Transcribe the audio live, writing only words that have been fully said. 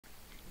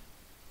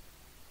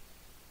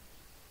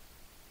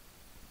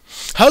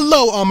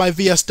Hello all my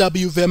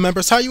VSW Vim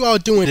members, how you all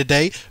doing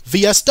today?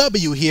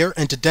 VSW here,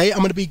 and today I'm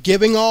going to be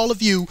giving all of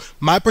you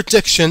my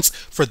predictions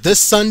for this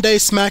Sunday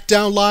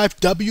SmackDown Live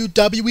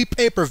WWE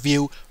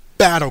pay-per-view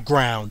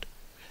Battleground.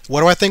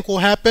 What do I think will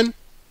happen?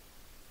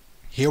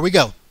 Here we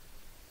go.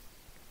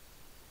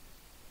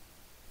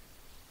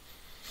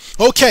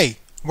 Okay,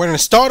 we're going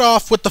to start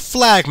off with the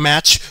flag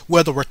match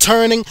where the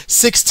returning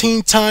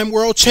 16-time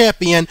world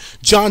champion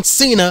John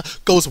Cena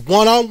goes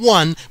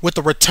one-on-one with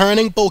the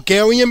returning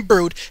Bulgarian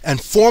Brute and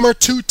former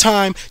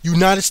two-time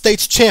United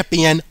States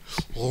champion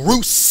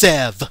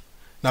Rusev.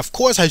 Now, of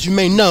course, as you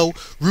may know,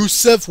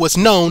 Rusev was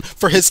known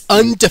for his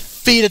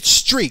undefeated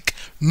streak.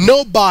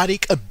 Nobody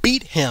could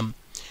beat him.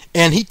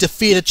 And he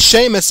defeated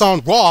Sheamus on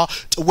Raw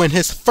to win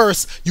his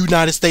first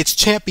United States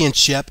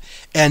Championship,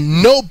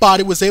 and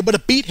nobody was able to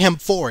beat him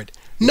for it.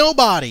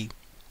 Nobody.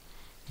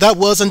 That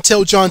was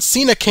until John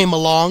Cena came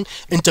along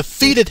and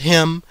defeated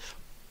him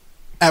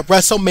at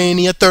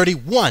WrestleMania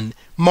 31,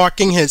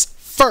 marking his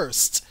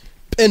first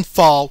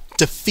pinfall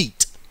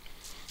defeat.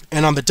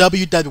 And on the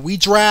WWE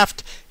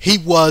draft, he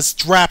was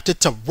drafted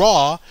to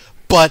Raw,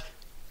 but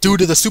due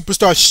to the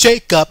Superstar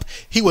shakeup,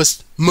 he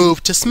was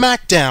moved to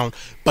SmackDown.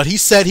 But he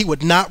said he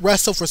would not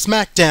wrestle for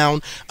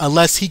SmackDown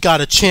unless he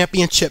got a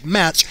championship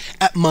match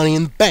at Money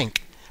in the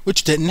Bank,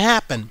 which didn't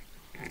happen.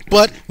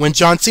 But when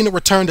John Cena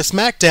returned to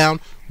SmackDown,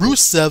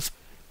 Rusev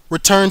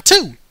returned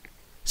too.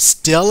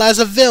 Still as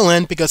a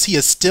villain because he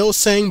is still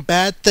saying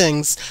bad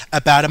things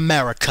about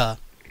America.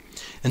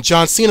 And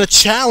John Cena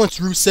challenged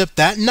Rusev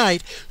that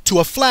night to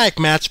a flag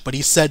match, but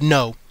he said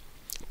no.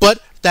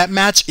 But that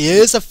match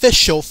is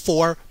official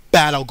for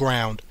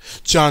Battleground.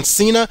 John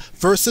Cena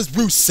versus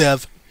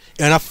Rusev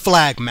in a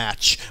flag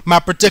match.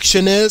 My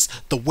prediction is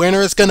the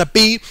winner is going to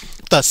be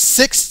the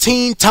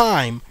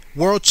 16-time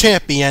world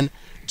champion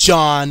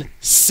John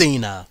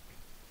Cena.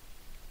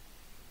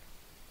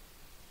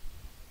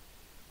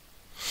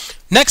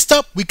 Next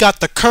up, we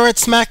got the current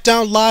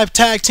SmackDown Live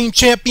Tag Team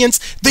Champions,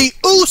 the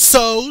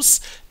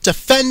Usos,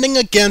 defending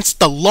against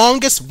the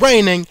longest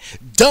reigning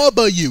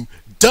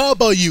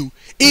WWE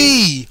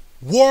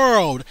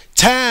World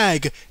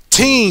Tag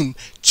Team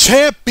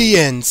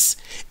Champions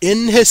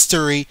in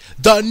history,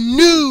 the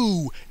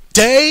New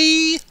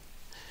Day.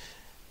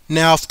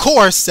 Now, of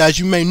course, as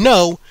you may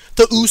know,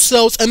 the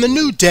Usos and the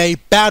New Day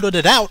battled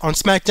it out on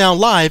SmackDown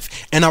Live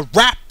in a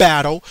rap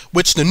battle,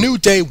 which the New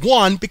Day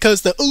won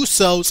because the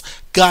Usos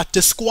got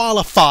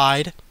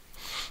disqualified.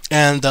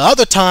 And the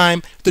other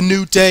time the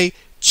New Day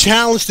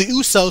challenged the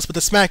Usos for the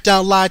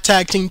SmackDown Live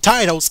Tag Team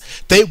titles,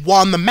 they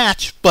won the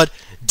match but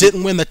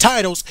didn't win the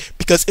titles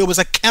because it was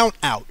a count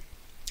out.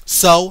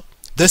 So,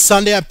 this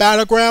Sunday at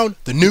Battleground,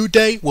 the New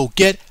Day will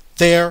get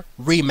their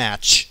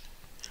rematch.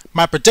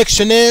 My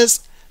prediction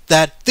is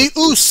that the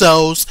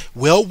Usos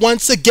will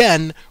once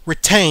again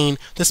retain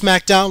the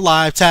SmackDown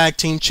Live Tag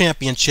Team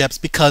Championships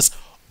because,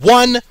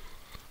 one,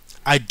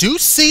 I do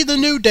see the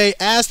New Day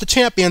as the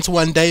champions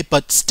one day,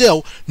 but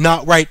still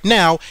not right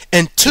now,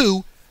 and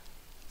two,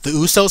 the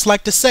Usos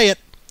like to say it,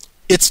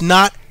 it's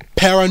not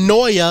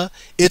paranoia,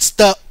 it's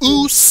the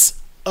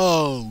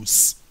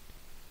Usos.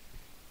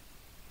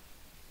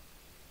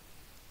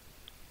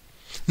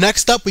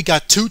 Next up, we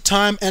got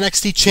two-time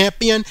NXT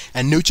champion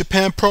and New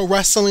Japan Pro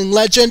Wrestling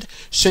legend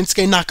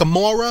Shinsuke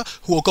Nakamura,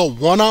 who will go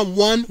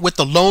one-on-one with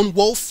the Lone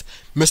Wolf,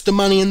 Mr.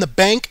 Money in the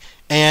Bank,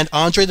 and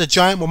Andre the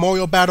Giant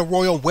Memorial Battle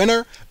Royal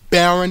winner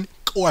Baron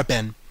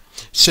Corbin.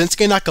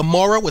 Shinsuke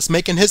Nakamura was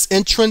making his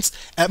entrance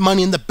at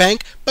Money in the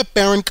Bank, but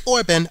Baron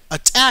Corbin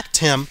attacked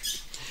him,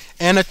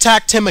 and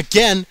attacked him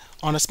again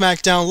on a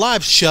SmackDown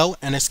Live show.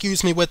 And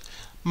excuse me with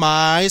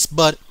my eyes,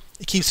 but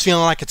it keeps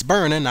feeling like it's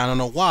burning. I don't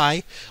know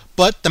why.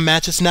 But the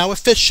match is now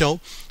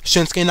official.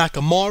 Shinsuke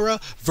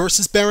Nakamura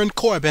versus Baron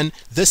Corbin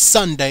this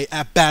Sunday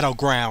at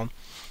Battleground.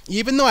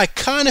 Even though I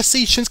kind of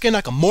see Shinsuke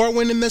Nakamura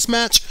winning this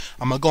match,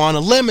 I'm going to go on a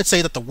limb and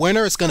say that the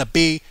winner is going to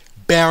be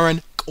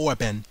Baron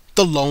Corbin,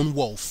 the Lone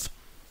Wolf.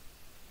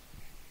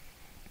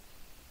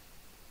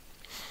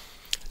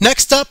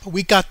 Next up,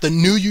 we got the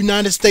new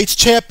United States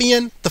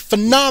champion, the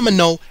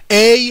phenomenal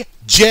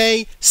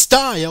AJ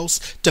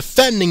Styles,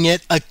 defending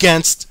it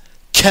against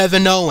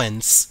Kevin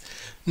Owens.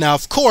 Now,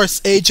 of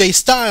course, AJ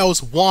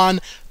Styles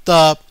won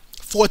the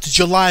 4th of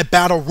July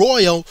Battle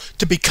Royal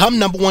to become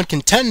 #1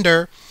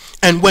 contender,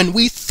 and when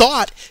we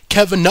thought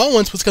Kevin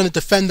Owens was going to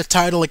defend the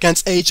title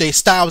against AJ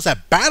Styles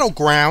at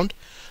Battleground,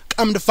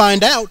 come to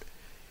find out,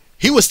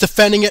 he was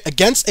defending it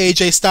against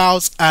AJ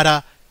Styles at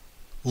a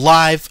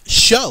live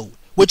show,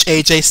 which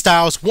AJ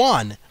Styles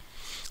won.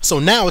 So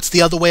now it's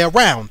the other way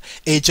around.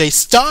 AJ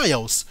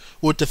Styles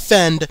will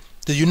defend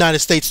the United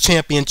States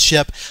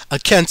Championship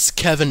against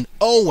Kevin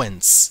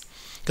Owens.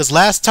 Because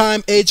last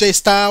time AJ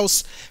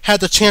Styles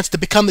had the chance to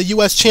become the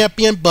US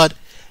champion, but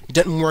it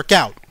didn't work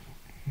out.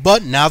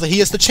 But now that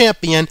he is the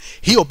champion,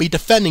 he will be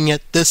defending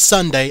it this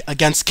Sunday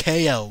against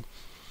KO.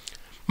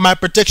 My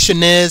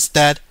prediction is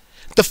that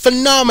the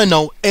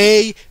phenomenal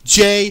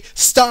AJ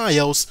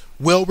Styles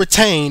will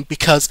retain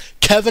because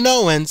Kevin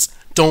Owens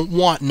don't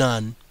want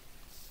none.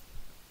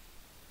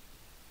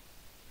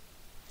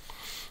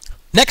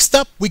 Next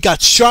up, we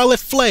got Charlotte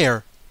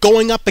Flair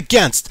going up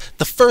against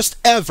the first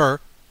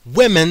ever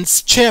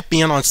women's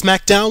champion on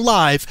SmackDown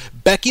Live,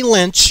 Becky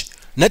Lynch,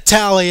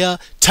 Natalya,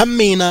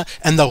 Tamina,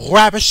 and the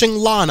ravishing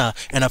Lana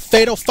in a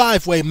fatal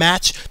 5-way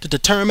match to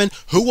determine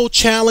who will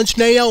challenge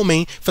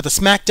Naomi for the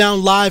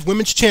SmackDown Live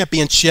Women's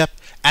Championship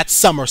at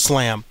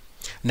SummerSlam.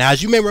 Now,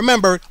 as you may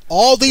remember,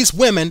 all these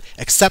women,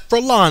 except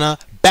for Lana,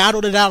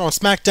 battled it out on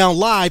SmackDown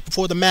Live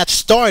before the match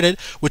started,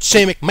 with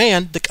Shane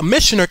McMahon, the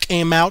commissioner,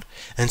 came out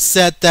and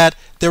said that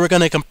they were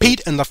going to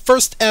compete in the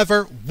first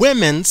ever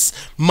women's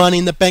Money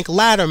in the Bank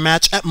ladder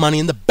match at Money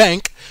in the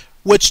Bank,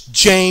 which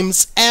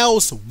James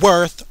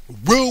Ellsworth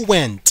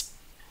ruined.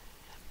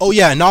 Oh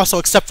yeah, and also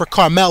except for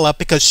Carmella,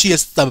 because she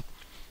is the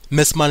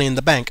Miss Money in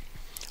the Bank.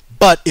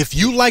 But if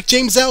you like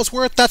James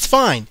Ellsworth, that's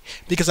fine,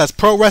 because as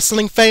pro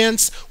wrestling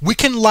fans, we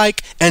can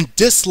like and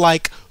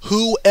dislike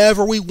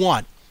whoever we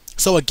want.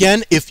 So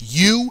again, if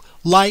you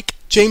like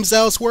James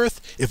Ellsworth,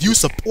 if you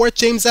support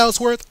James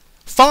Ellsworth,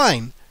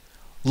 fine.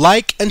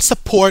 Like and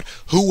support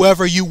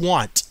whoever you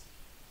want.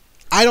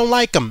 I don't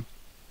like him.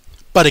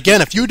 But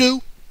again, if you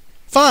do,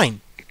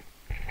 fine.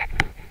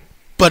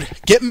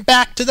 But getting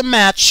back to the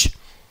match,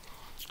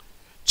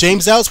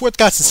 James Ellsworth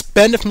got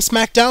suspended from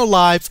SmackDown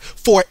Live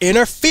for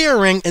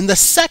interfering in the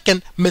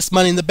second Miss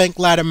Money in the Bank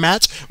ladder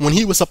match when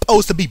he was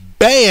supposed to be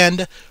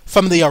banned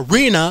from the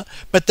arena,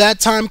 but that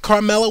time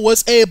Carmella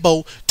was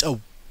able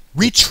to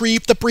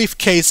retrieve the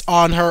briefcase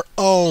on her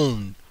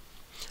own.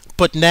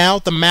 But now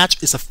the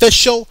match is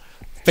official.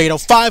 Fatal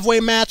 5-way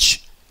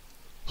match.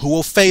 Who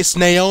will face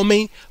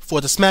Naomi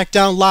for the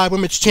SmackDown Live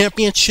Women's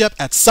Championship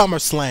at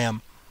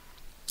SummerSlam?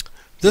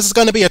 This is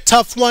going to be a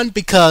tough one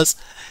because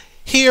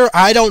here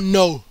I don't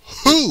know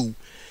who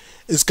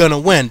is going to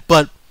win,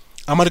 but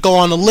I'm going to go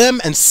on a limb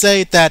and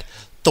say that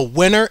the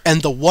winner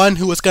and the one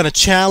who is going to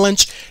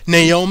challenge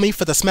Naomi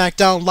for the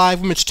SmackDown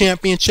Live Women's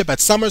Championship at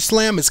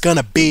SummerSlam is going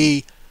to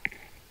be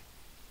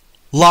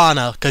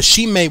Lana, because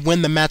she may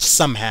win the match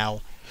somehow.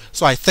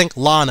 So I think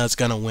Lana is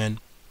going to win.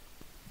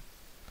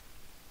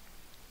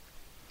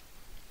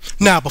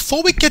 Now,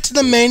 before we get to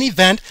the main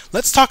event,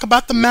 let's talk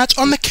about the match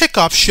on the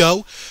kickoff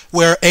show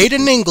where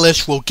Aiden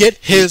English will get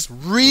his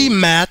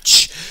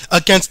rematch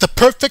against the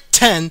Perfect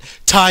 10,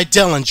 Ty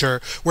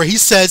Dillinger, where he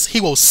says he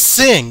will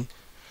sing.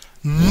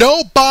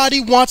 Nobody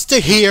wants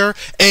to hear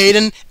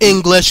Aiden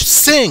English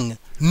sing.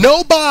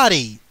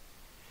 Nobody.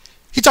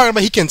 He's talking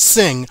about he can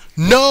sing.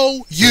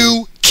 No,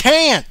 you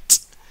can't.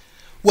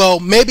 Well,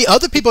 maybe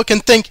other people can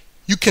think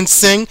you can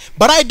sing,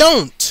 but I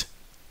don't.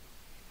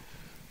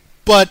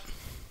 But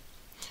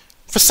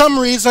for some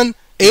reason,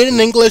 Aiden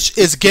English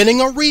is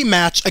getting a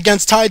rematch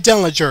against Ty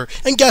Dillinger.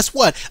 And guess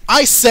what?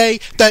 I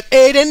say that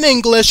Aiden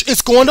English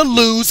is going to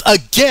lose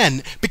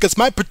again, because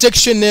my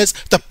prediction is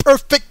the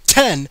Perfect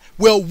 10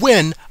 will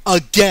win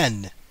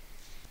again.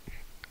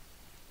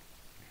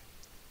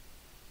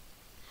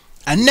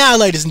 And now,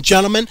 ladies and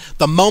gentlemen,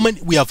 the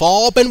moment we have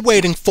all been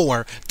waiting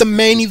for, the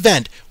main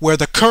event, where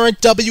the current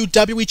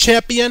WWE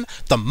Champion,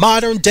 the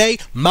modern-day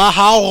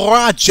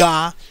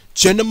Maharaja,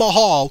 Jinder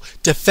Mahal,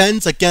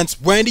 defends against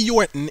Randy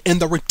Orton in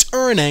the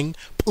returning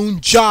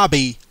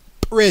Punjabi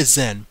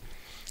prison.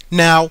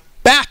 Now,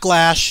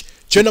 Backlash,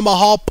 Jinder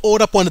Mahal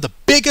pulled up one of the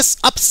biggest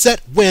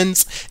upset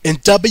wins in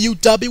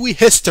WWE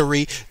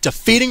history,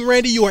 defeating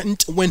Randy Orton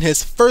to win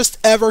his first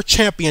ever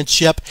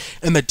championship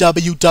in the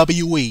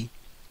WWE.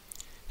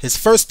 His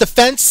first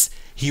defense,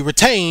 he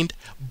retained,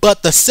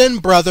 but the Sin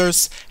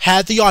Brothers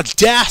had the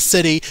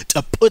audacity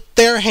to put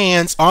their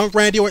hands on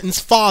Randy Orton's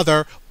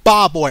father,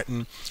 Bob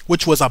Orton,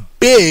 which was a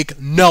big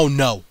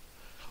no-no.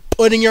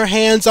 Putting your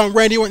hands on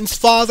Randy Orton's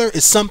father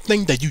is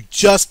something that you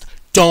just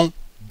don't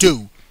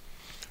do.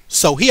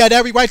 So he had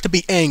every right to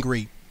be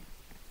angry.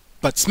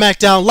 But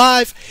SmackDown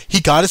Live, he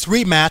got his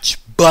rematch,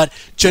 but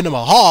Jinder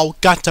Mahal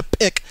got to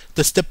pick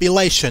the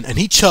stipulation, and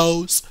he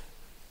chose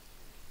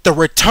the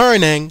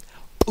returning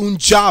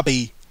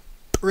Punjabi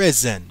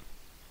prison.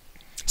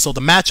 So the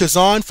match is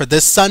on for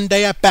this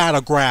Sunday at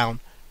Battleground.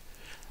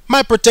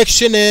 My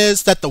prediction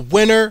is that the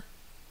winner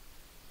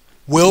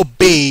will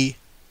be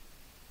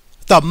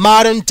the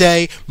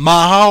modern-day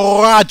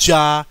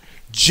Maharaja,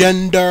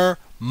 Jinder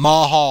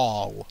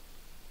Mahal.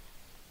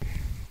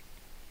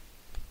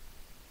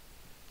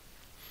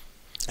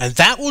 And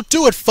that will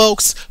do it,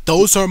 folks.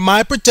 Those are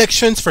my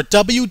predictions for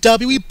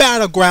WWE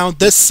Battleground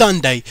this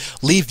Sunday.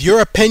 Leave your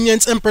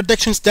opinions and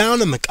predictions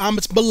down in the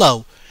comments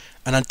below.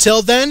 And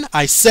until then,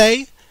 I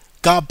say,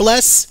 God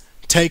bless,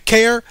 take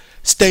care,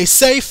 stay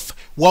safe.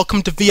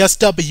 Welcome to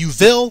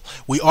VSWville.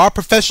 We are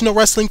professional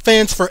wrestling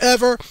fans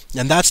forever,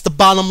 and that's the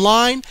bottom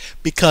line,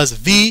 because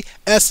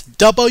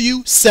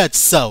VSW said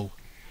so.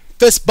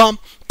 Fist bump,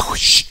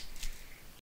 push.